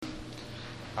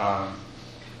um,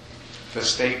 the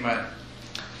statement,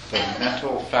 the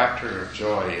mental factor of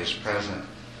joy is present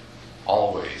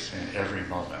always in every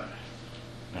moment,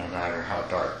 no matter how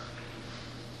dark.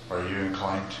 Are you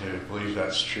inclined to believe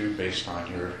that's true based on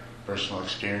your personal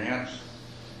experience?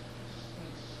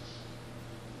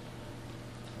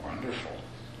 Wonderful.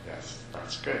 Yes,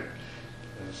 that's good.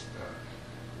 It's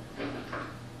a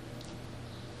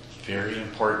very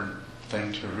important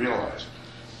thing to realize.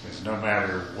 Because no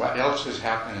matter what else is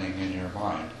happening in your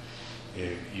mind,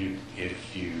 if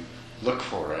you look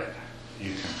for it, you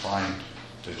can find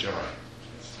the joy.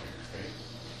 It's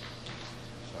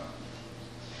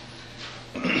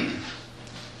great.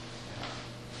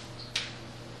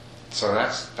 So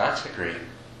that's a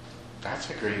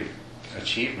great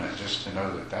achievement, just to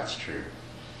know that that's true,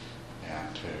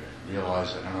 and to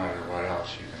realize that no matter what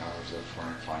else, you can always look for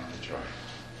and find the joy.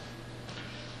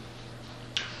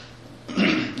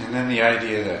 And then the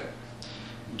idea that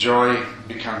joy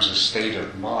becomes a state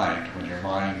of mind when your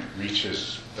mind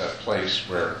reaches that place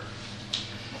where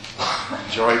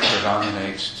joy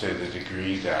predominates to the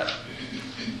degree that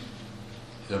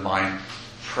the mind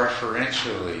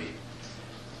preferentially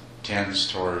tends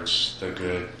towards the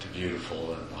good, the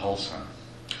beautiful, and the wholesome.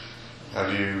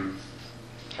 Have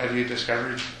you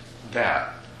discovered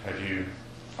that? Have you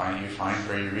find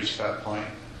where you reach that point?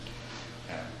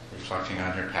 And reflecting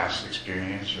on your past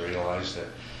experience, you realize that,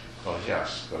 well,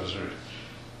 yes, those are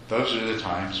the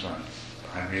times when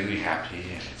I'm really happy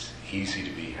and it's easy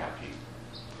to be happy.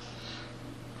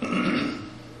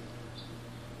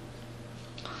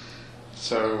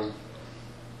 So,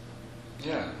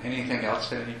 yeah, anything else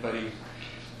that anybody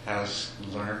has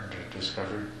learned or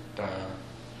discovered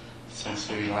since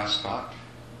we last talked?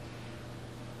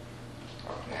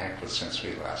 Oh, the heck with since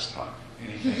we last talked.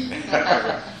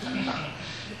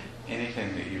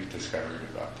 Anything that you've discovered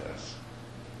about this?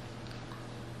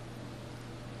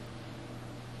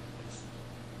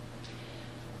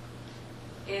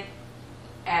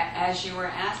 As you were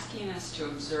asking us to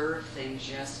observe things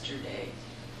yesterday,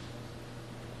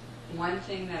 one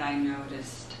thing that I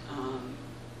noticed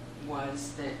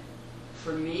was that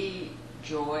for me,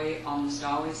 joy almost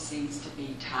always seems to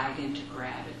be tied into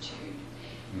gratitude.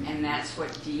 Mm-hmm. And that's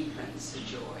what deepens the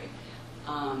joy.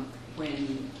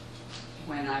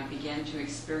 When I begin to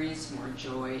experience more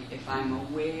joy, if I'm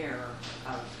aware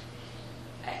of,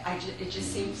 it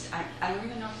just seems, I don't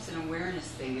even know if it's an awareness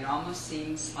thing, it almost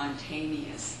seems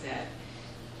spontaneous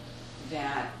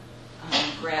that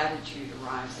gratitude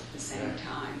arrives at the same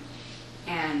time.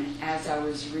 And as I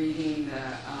was reading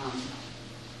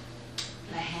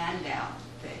the handout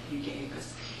that you gave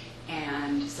us,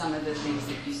 and some of the things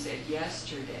that you said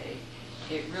yesterday,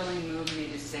 it really moved me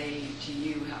to say to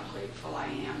you how grateful I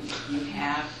am that you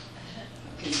have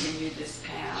continued this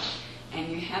path, and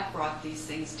you have brought these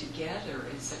things together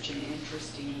in such an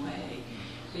interesting way,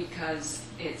 because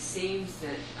it seems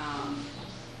that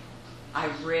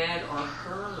I've read or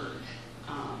heard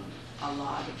a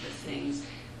lot of the things,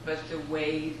 but the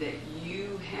way that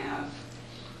you have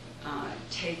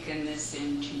taken this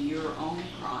into your own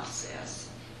process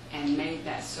and made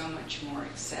that so much more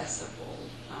accessible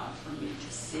for me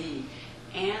to see,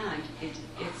 and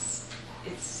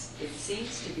it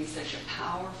seems to be such a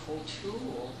powerful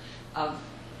tool of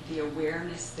the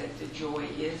awareness that the joy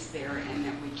is there and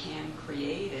that we can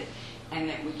create it, and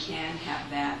that we can have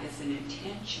that as an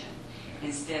intention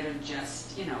instead of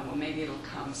just, well, maybe it'll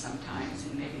come sometimes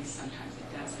and maybe sometimes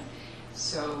it doesn't.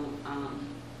 So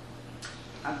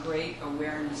a great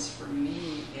awareness for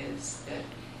me is that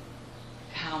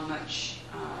how much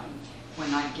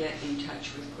when I get in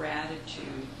touch with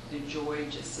gratitude, the joy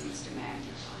just seems to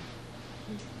magnify.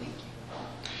 Thank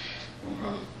you.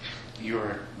 Well, you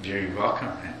are very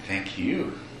welcome, and thank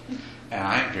you. And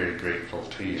I'm very grateful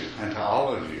to you and to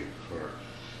all of you for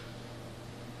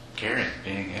caring,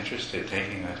 being interested,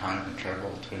 taking the time and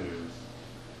trouble to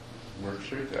work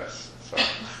through this. So,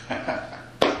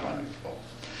 wonderful.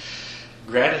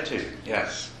 Gratitude,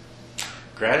 yes.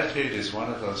 Gratitude is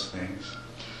one of those things.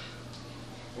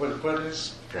 What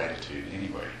is gratitude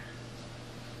anyway?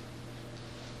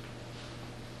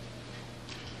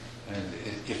 And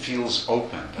it feels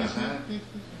open, doesn't it?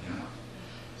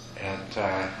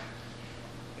 And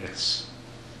it's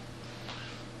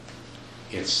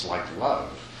like love.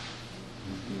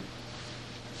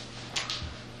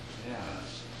 Yeah,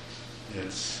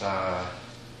 it's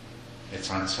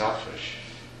unselfish.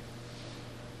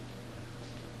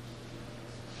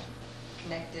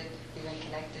 Connected, even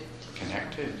connected.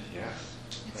 Connected, yes.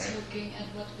 It's right. looking at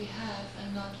what we have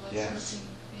and not what's missing.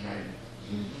 Yeah. Right.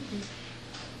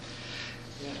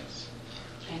 Yes.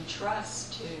 And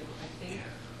trust too, I think.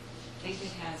 think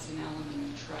it has an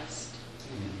element of trust.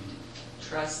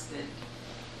 Trust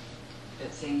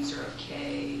that things are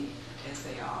okay as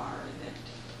they are,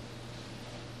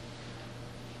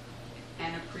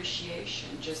 and appreciation,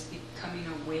 just becoming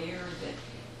aware that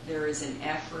there is an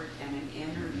effort and an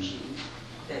energy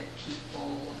that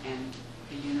people and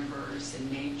the universe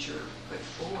and nature put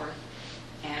forth,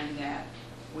 and that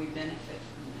we benefit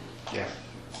from that. Yeah.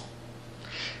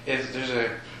 There's a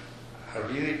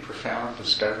really profound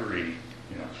discovery.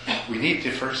 We need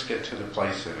to first get to the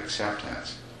place of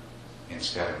acceptance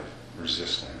instead of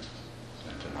resistance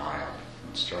and denial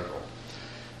and struggle.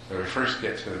 So we first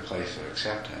get to the place of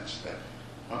acceptance that,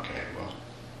 okay, well,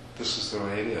 this is the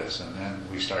way it is. And then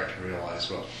we start to realize,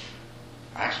 well,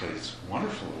 actually it's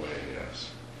wonderful the way it is.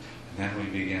 And then we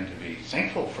begin to be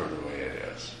thankful for the way it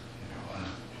is.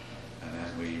 And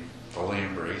then we fully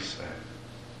embrace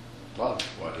and love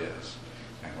what is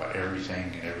and what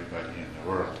everything and everybody in the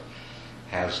world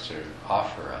has to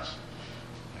offer us.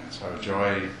 And so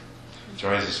joy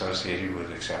is associated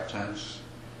with acceptance,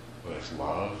 with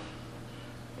love,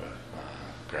 with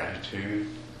gratitude.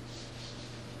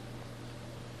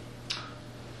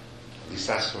 At least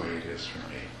that's the way it is for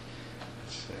me.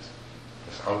 It's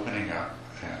this opening up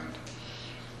and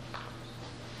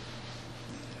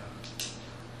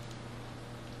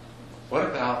what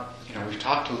about, we've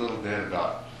talked a little bit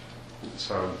about,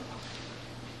 so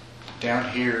down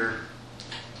here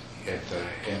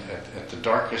at the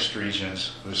darkest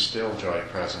regions, there's still joy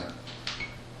present.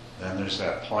 Then there's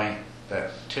that point,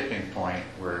 that tipping point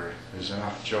where there's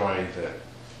enough joy that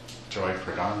joy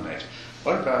predominates.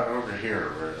 What about over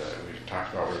here where we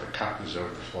talked about where the cup is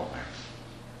overflowing?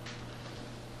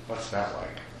 What's that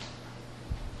like?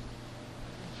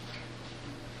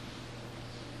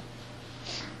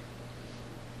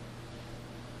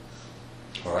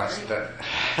 Well, that.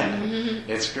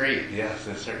 It's great. Yes,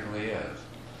 it certainly is.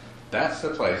 That's the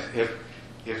place.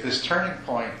 If this turning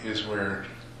point is where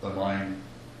the mind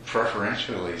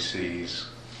preferentially sees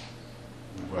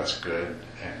what's good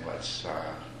and what's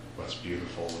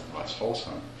beautiful and what's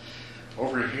wholesome,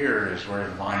 over here is where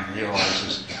the mind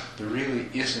realizes there really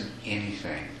isn't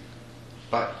anything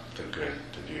but the good,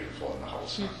 the beautiful, and the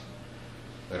wholesome.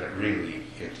 That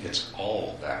it's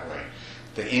all that way.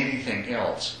 That anything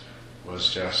else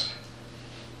was just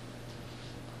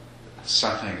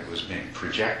something that was being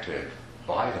projected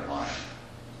by the mind.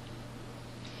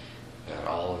 That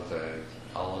all of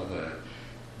the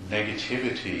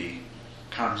negativity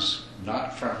comes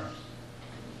not from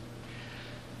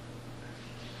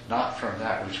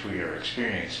that which we are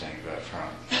experiencing, but from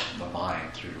the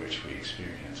mind through which we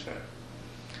experience it.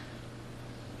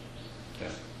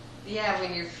 Yeah,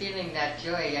 when you're feeling that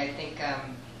joy, I think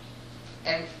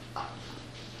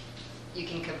you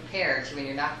can compare to when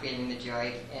you're not feeling the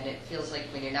joy, and it feels like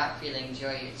when you're not feeling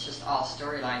joy, it's just all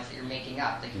storylines that you're making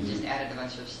up. Like you just added a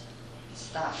bunch of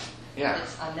stuff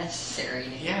that's unnecessary.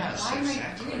 And you think, why am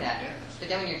I doing that? Yes. But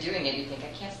then when you're doing it, you think,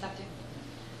 I can't stop doing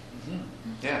it.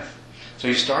 Yes. So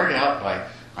you start out by,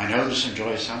 I know there's some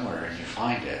joy somewhere, and you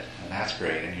find it, and that's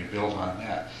great, and you build on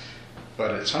that.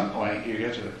 But at some point, you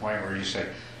get to the point where you say,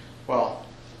 well,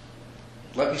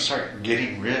 let me start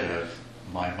getting rid of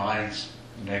my mind's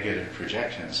negative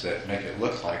projections that make it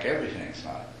look like everything's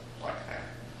not like that.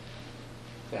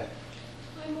 Yeah.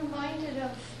 I'm reminded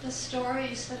of the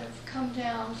stories that have come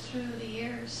down through the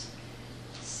years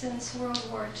since World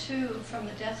War II from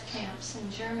the death camps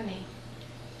in Germany,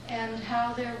 and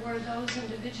how there were those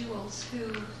individuals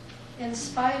who, in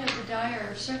spite of the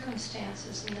dire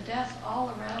circumstances and the death all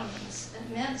around them,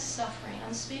 immense suffering,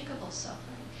 unspeakable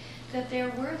suffering, that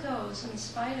there were those, in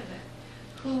spite of it,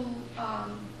 who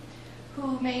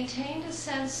maintained a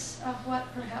sense of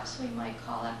what perhaps we might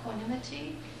call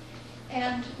equanimity,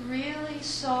 and really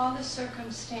saw the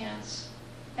circumstance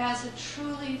as it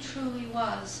truly, truly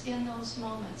was in those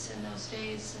moments, in those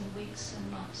days and weeks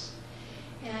and months.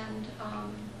 And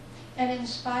in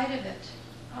spite of it,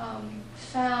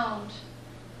 found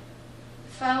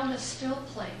a still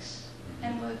place,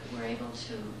 and were able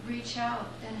to reach out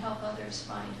and help others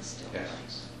find a still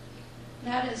place.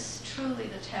 That is truly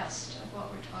the test of what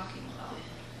we're talking about.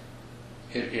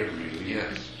 It really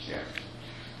is, yeah.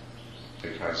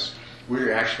 Because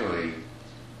we're actually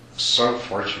so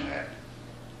fortunate,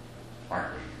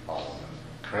 aren't we? All of them,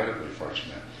 incredibly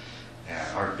fortunate.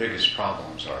 And our biggest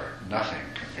problems are nothing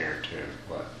compared to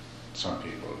what some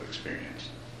people have experienced.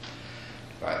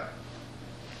 But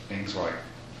things like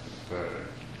the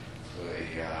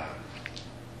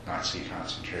Nazi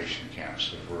concentration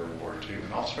camps of World War II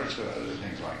and all sorts of other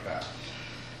things like that.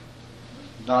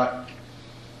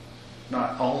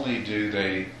 Not only do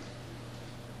they,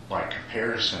 by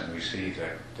comparison, we see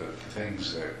that the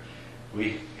things that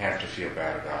we have to feel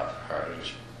bad about are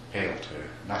just pale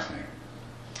to nothing.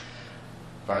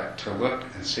 But to look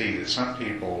and see that some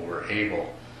people were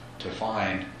able to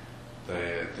find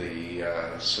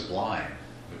the sublime,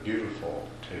 the beautiful,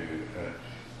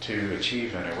 to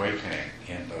achieve an awakening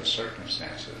in those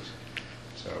circumstances.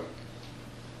 So,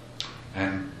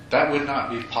 and that would not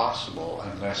be possible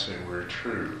unless it were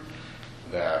true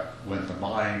that when the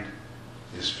mind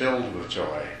is filled with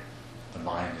joy, the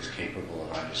mind is capable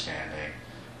of understanding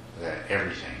that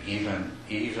everything,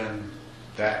 even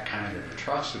that kind of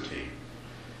atrocity,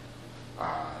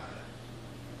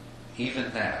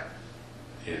 even that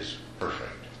is perfect.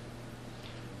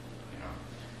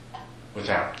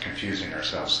 Without confusing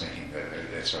ourselves thinking that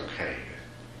it's okay.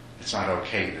 It's not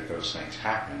okay that those things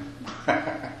happen.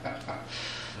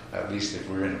 At least if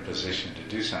we're in a position to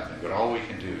do something. But all we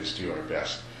can do is do our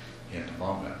best in the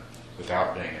moment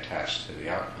without being attached to the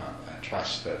outcome, and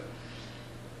trust that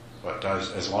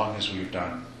as long as we've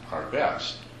done our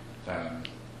best, then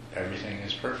everything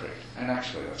is perfect. And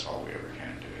actually that's all we ever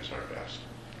can do is our best.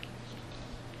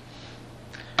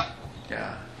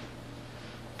 Yeah.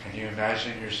 Can you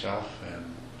imagine yourself in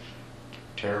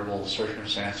terrible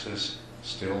circumstances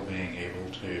still being able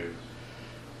to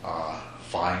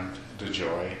find the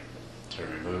joy, to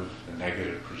remove the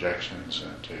negative projections,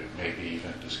 and to maybe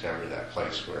even discover that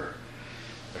place where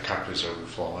the cup is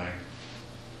overflowing?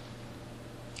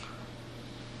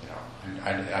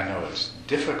 I know it's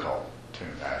difficult to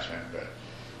imagine,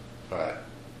 but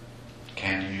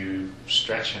can you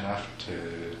stretch enough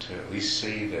to at least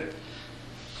see that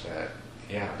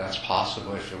yeah, that's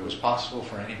possible. If it was possible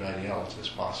for anybody else, it's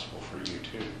possible for you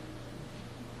too.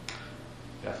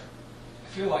 Yes? I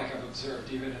feel like I've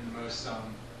observed, even in the most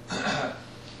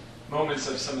moments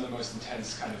of some of the most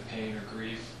intense kind of pain or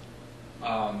grief,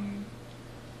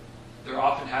 there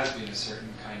often has been a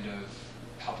certain kind of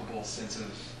palpable sense of,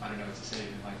 I don't know what to say,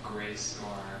 even like grace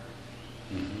or,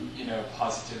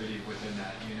 positivity within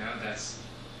that.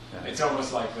 It's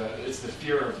almost like it's the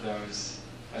fear of those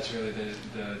that's really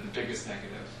the biggest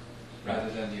negative, rather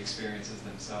than the experiences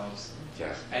themselves.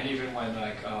 Yes. And even when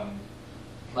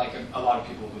a lot of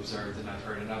people have observed, and I've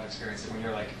heard and I've experienced it, when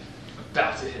you're like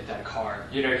about to hit that car,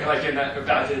 you're like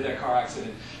about to hit that car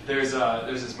accident. There's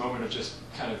this moment of just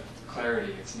kind of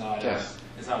clarity. It's not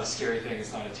it's not a scary thing.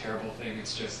 It's not a terrible thing.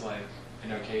 It's just like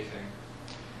an okay thing.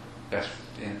 Yes.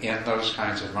 In those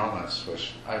kinds of moments,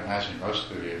 which I imagine most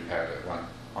of you have had at one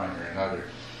point or another,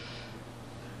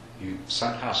 you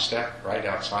somehow step right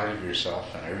outside of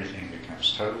yourself and everything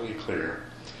becomes totally clear,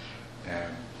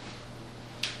 and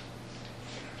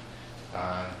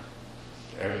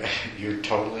you're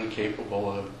totally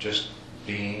capable of just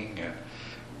being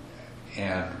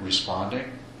and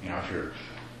responding.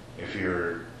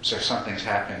 If something's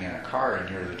happening in a car and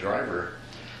you're the driver,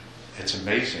 it's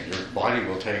amazing. Your body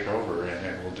will take over and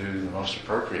it will do the most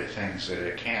appropriate things that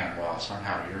it can, while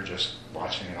somehow you're just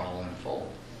watching it all unfold.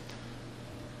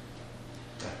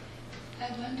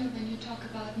 I wonder, when you talk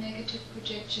about negative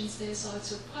projections, there's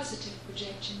also positive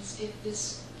projections.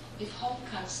 If hope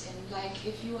comes in, like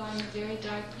if you are in a very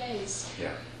dark place,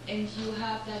 and you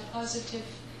have that positive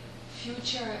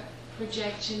future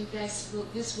projection, this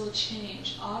will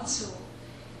change also,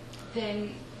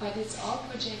 then, but it's all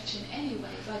projection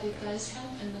anyway, but it does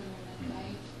help in the moment,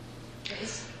 right?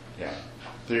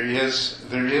 There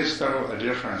is though a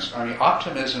difference. I mean,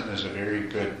 optimism is a very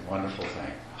good, wonderful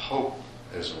thing. Hope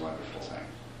is a wonderful thing.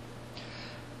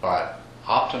 But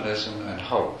optimism and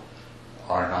hope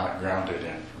are not grounded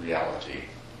in reality.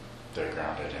 They're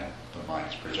grounded in the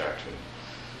mind's projection.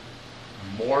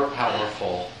 More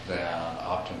powerful than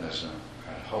optimism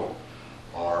and hope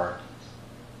are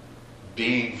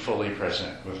being fully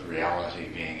present with reality,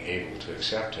 being able to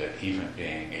accept it, even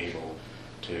being able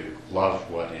to love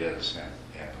what is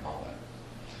in the moment.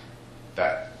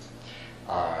 That,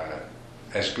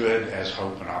 as good as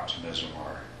hope and optimism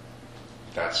are,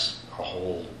 that's a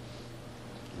whole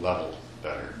level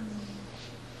better.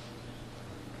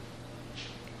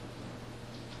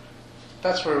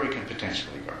 That's where we can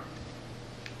potentially go.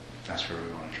 That's where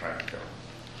we want to try to go.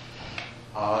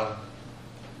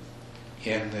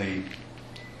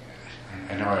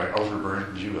 I know I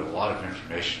overburdened you with a lot of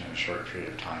information in a short period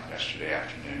of time yesterday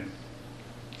afternoon.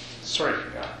 Sorry for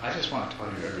that. I just want to tell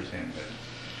you everything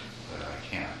that I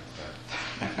can.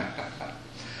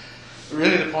 But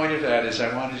really the point of that is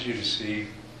I wanted you to see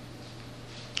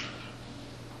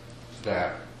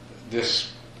that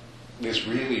this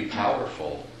really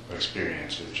powerful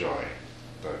experience of joy,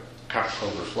 the cup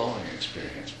overflowing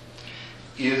experience,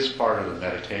 is part of the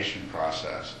meditation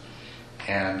process.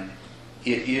 And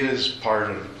it is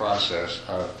part of the process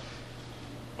of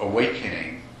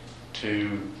awakening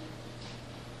to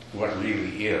what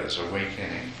really is,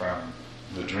 awakening from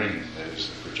the dream that is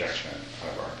the projection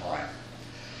of our mind.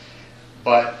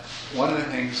 But one of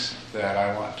the things that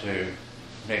I want to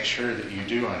make sure that you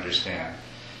do understand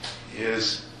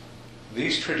is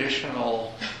these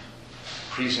traditional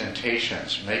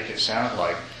presentations make it sound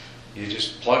like you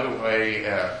just plug away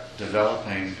at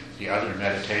developing the other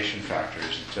meditation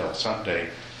factors until someday,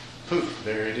 poof,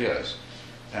 there it is.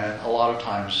 And a lot of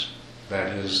times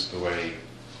that is the way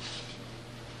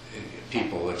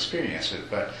people experience it.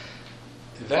 But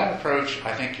that approach,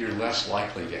 I think you're less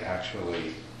likely to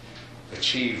actually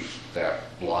achieve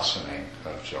that blossoming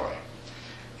of joy.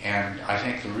 And I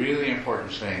think the really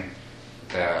important thing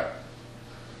that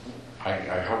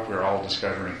I hope we're all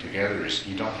discovering together is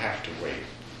you don't have to wait.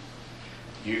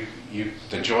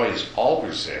 The joy is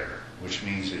always there, which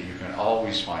means that you can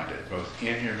always find it, both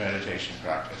in your meditation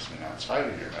practice and outside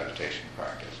of your meditation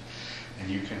practice. And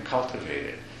you can cultivate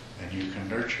it, and you can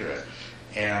nurture it.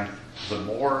 And the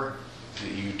more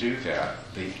that you do that,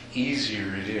 the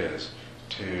easier it is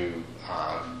to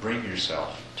bring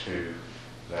yourself to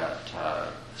that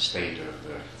state of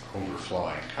the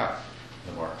overflowing cup.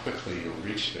 The more quickly you'll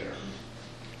reach there.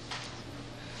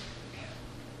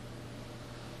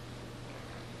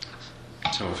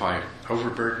 So if I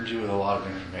overburdened you with a lot of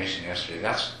information yesterday,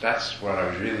 that's what I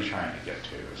was really trying to get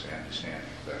to, is the understanding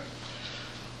that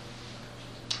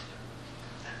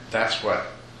that's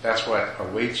what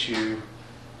awaits you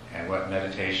and what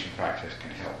meditation practice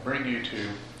can help bring you to,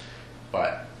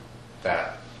 but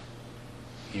that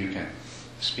you can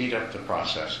speed up the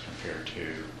process compared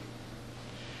to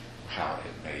how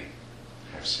it may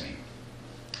have seemed.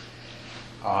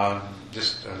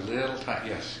 Just a little time,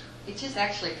 yes? It's just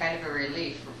actually kind of a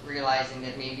relief realizing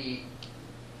that maybe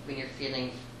when you're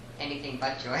feeling anything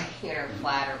but joy,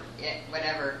 flat or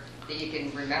whatever, that you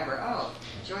can remember, oh,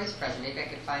 joy's present. Maybe I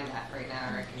can find that right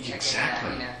now, or I can check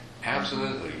exactly. Into that.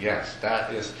 Absolutely, yes.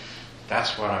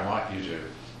 That's what I want you to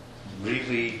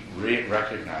really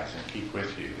recognize and keep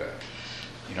with you. That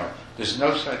there's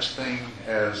no such thing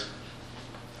as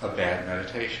a bad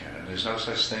meditation, and there's no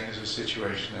such thing as a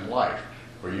situation in life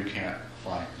where you can't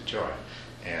find the joy.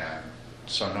 And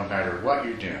so no matter what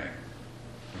you're doing,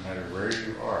 no matter where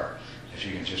you are, if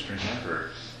you can just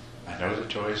remember, I know the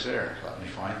joy is there. Let me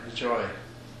find the joy.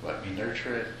 Let me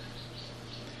nurture it.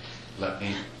 Let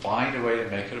me find a way to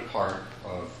make it a part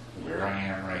of where I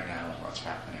am right now and what's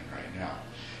happening right now.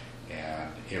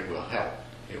 And it will help.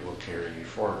 It will carry you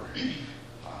forward.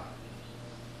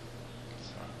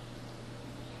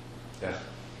 Yes?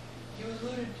 You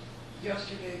alluded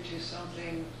yesterday to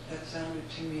something that sounded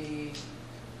to me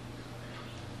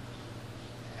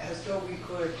as though we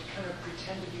could kind of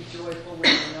pretend to be joyful when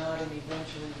we're not, and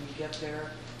eventually we get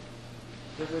there.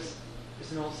 There's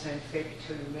an old saying, fake it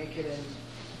till you make it, and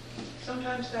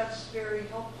sometimes that's very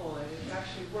helpful, and it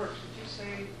actually works. Would you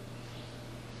say,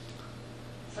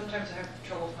 sometimes I have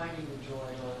trouble finding the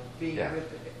joy or being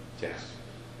with it. Yes.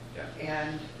 Yeah.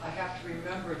 And I have to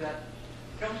remember that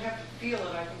I don't have to feel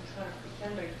it, I can kind of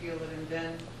pretend I feel it, and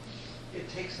then it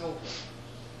takes over.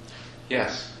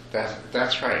 Yes,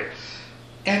 that's right.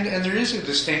 And there is a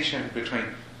distinction between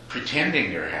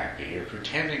pretending you're happy or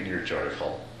pretending you're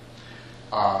joyful,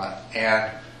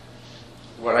 and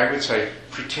what I would say,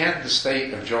 pretend the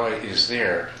state of joy is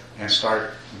there and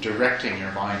start directing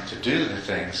your mind to do the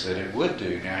things that it would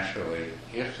do naturally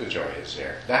if the joy is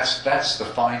there. That's the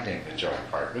finding the joy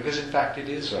part, because in fact it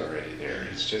is already there.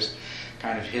 It's just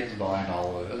kind of hidden behind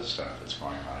all of the other stuff that's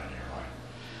going on in your mind.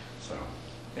 So,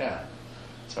 yeah.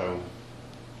 So,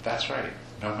 that's right.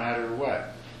 No matter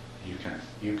what, you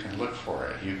can look for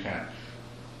it.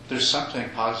 There's something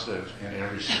positive in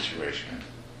every situation.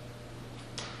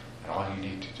 And all you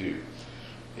need to do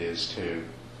is to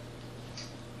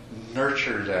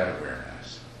nurture that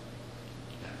awareness.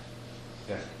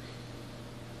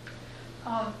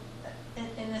 Yeah.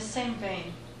 In the same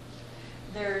vein,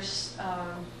 there's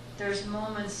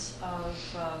moments of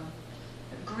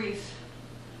grief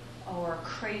or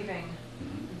craving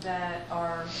that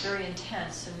are very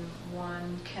intense, and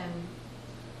one can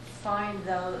find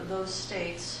those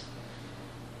states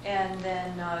and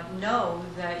then know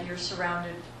that you're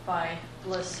surrounded by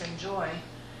bliss and joy,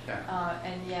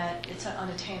 and yet it's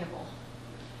unattainable.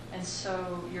 And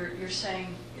so you're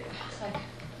saying, it's like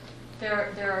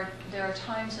there are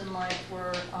times in life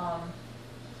where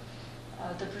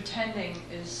the pretending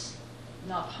is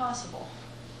not possible.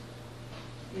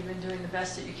 Even doing the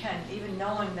best that you can, even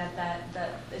knowing that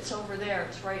it's over there,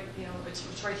 it's right,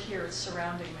 it's right here, it's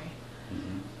surrounding me,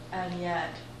 and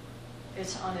yet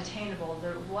it's unattainable,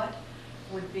 what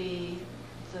would be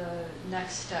the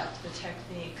next step, the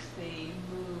technique, the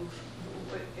move?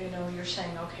 You're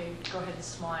saying, okay, go ahead and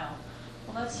smile.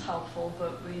 Well, that's helpful,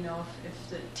 but if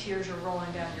the tears are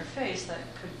rolling down your face, that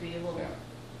could be a little,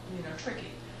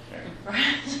 tricky,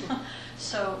 right?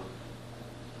 So,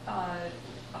 what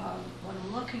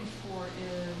I'm looking for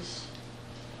is,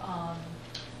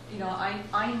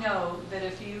 I know that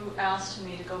if you asked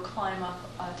me to go climb up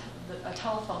a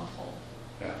telephone pole,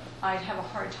 I'd have a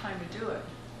hard time to do it.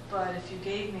 But if you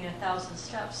gave me 1,000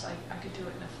 steps, I could do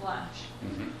it in a flash,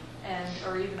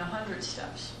 or even 100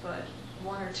 steps. But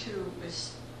 1 or 2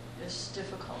 is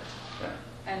difficult.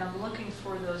 And I'm looking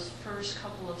for those first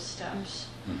couple of steps.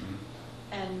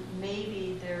 And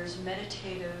maybe there's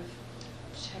meditative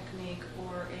technique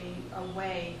or a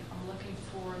way. I'm looking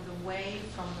for the way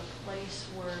from the place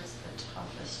where it's the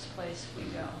toughest place we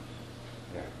go.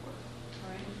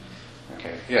 Right?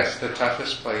 Okay. Yes, the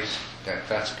toughest place.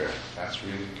 That's good. That's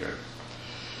really good.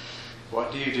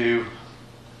 What do you do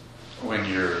when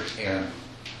you're in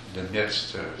the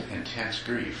midst of intense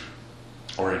grief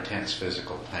or intense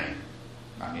physical pain?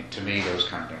 I mean, to me, those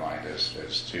come to mind as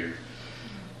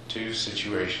two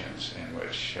situations in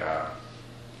which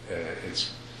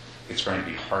it's going to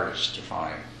be hardest to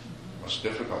find, most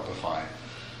difficult to find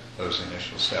those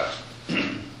initial steps.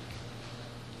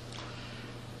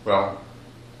 Well,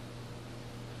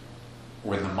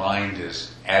 when the mind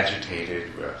is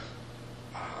agitated with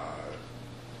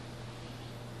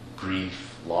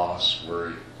grief, loss,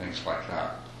 worry, things like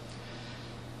that,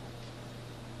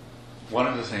 one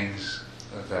of the things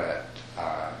that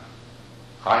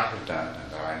I have done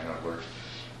and that I know works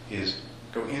is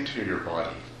go into your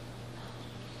body,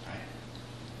 right?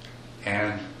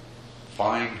 And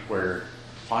find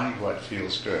what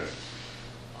feels good.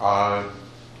 I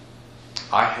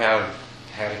have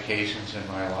had occasions in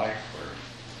my life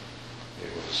where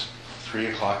it was 3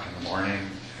 o'clock in the morning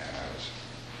and I was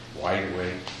wide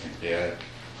awake in bed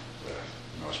with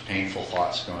the most painful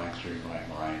thoughts going through my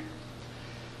mind,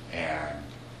 and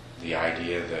the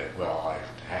idea that, well, I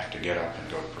have to get up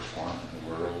and go perform in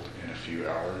the world in a few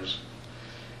hours,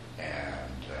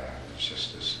 and it's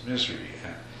just this misery.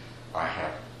 And I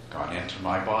have gone into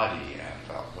my body and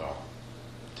felt, well,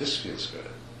 this feels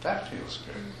good, that feels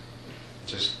good.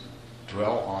 Just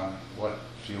dwell on what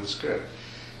feels good.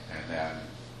 And then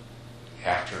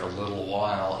after a little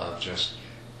while of just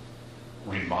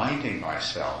reminding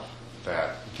myself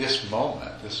that this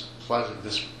moment, this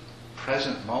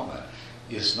present moment,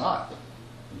 is not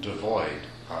devoid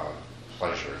of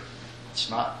pleasure. It's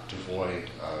not devoid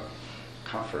of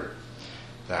comfort.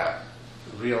 That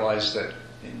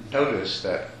notice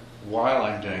that while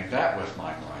I'm doing that with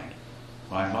my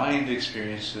mind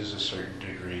experiences a certain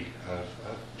degree of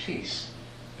peace.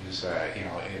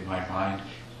 My mind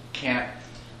can't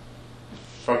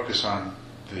focus on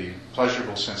the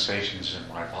pleasurable sensations in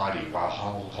my body while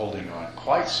holding on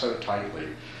quite so tightly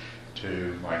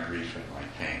to my grief and my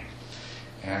pain.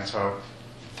 And so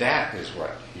that is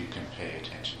what you can pay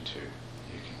attention to.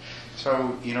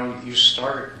 You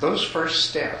start those first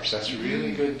steps. That's a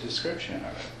really good description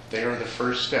of it. They are the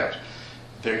first steps.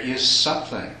 There is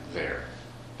something there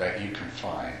that you can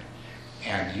find,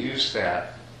 and use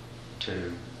that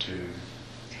to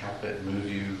help it move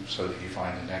you so that you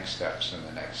find the next steps and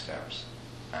the next steps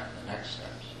and the next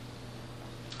steps.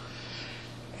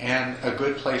 And a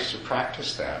good place to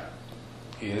practice that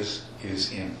is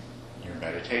in your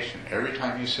meditation. Every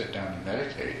time you sit down and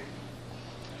meditate,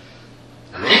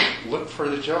 look for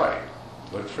the joy,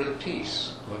 look for the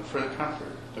peace, look for the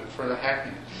comfort, look for the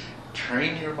happiness.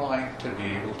 Train your mind to be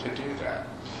able to do that.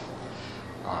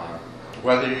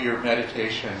 Whether your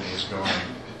meditation is going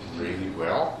really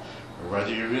well, or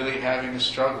whether you're really having a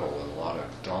struggle with a lot of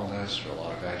dullness or a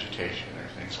lot of agitation or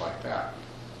things like that.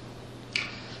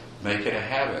 Make it a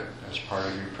habit as part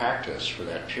of your practice for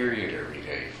that period every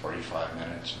day, 45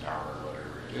 minutes, an hour,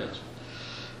 whatever it is.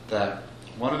 That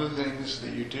one of the things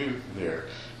that you do there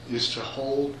is to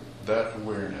hold that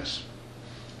awareness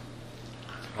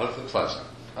of the pleasant,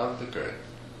 of the good,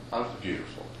 of the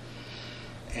beautiful.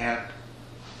 And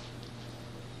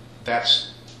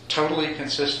that's totally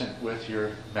consistent with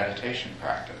your meditation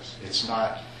practice. It's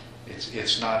not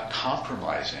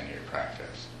compromising your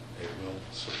practice. It will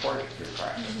support your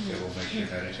practice. It will make your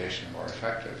meditation more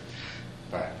effective.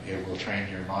 But it will train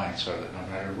your mind so that no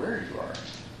matter where you are,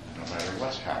 no matter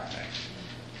what's happening,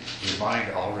 your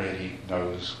mind already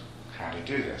knows how to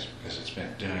do this because it's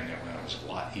been doing it when it was a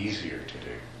lot easier to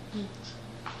do.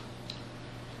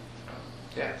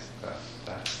 Yes,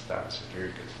 that was a very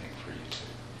good thing for you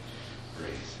to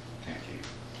raise. Thank you.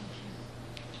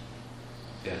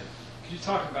 Yeah.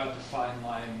 talking about the fine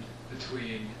line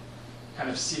between kind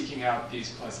of seeking out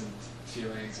these pleasant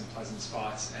feelings and pleasant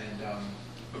spots and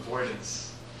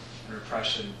avoidance and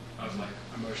repression of like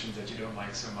emotions that you don't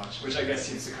like so much, which I guess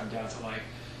seems to come down to like,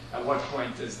 at what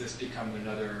point does this become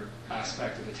another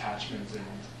aspect of attachment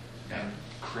and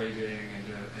craving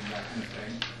and that kind of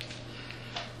thing?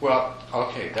 Well,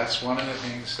 okay, that's one of the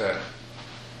things that,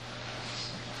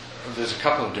 there's a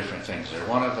couple of different things there.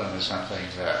 One of them is something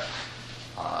that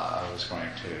I was going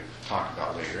to talk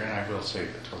about later, and I will save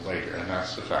it till later, and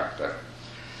that's the fact that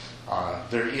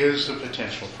there is the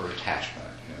potential for attachment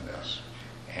in this,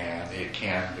 and it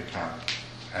can become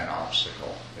an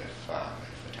obstacle if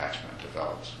attachment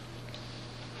develops.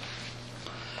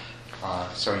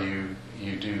 So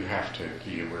you do have to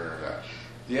be aware of that.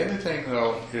 The other thing,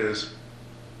 though, is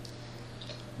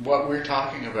what we're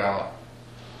talking about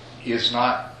is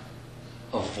not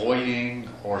avoiding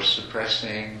or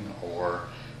suppressing or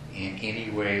in any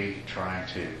way trying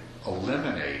to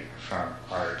eliminate from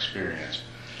our experience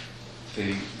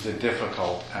the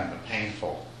difficult and the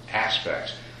painful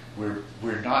aspects.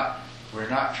 We're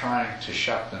not trying to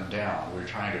shut them down. We're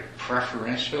trying to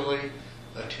preferentially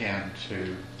attend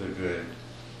to the good,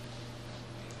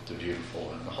 the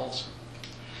beautiful, and the wholesome.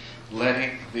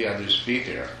 Letting the others be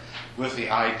there with the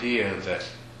idea that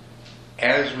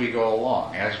as we go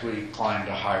along, as we climb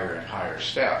to higher and higher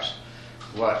steps,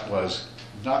 what was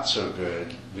not so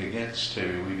good we begin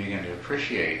to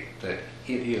appreciate that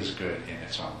it is good in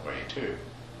its own way too.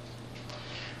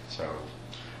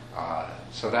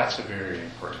 So that's a very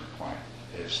important point,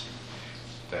 is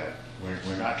that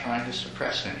we're not trying to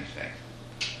suppress anything.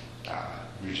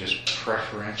 We're just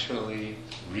preferentially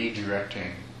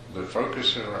redirecting the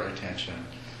focus of our attention,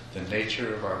 the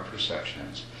nature of our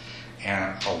perceptions,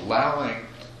 and allowing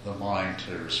the mind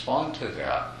to respond to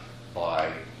that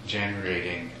by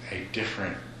generating a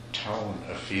different tone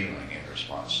of feeling in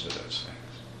response to those things.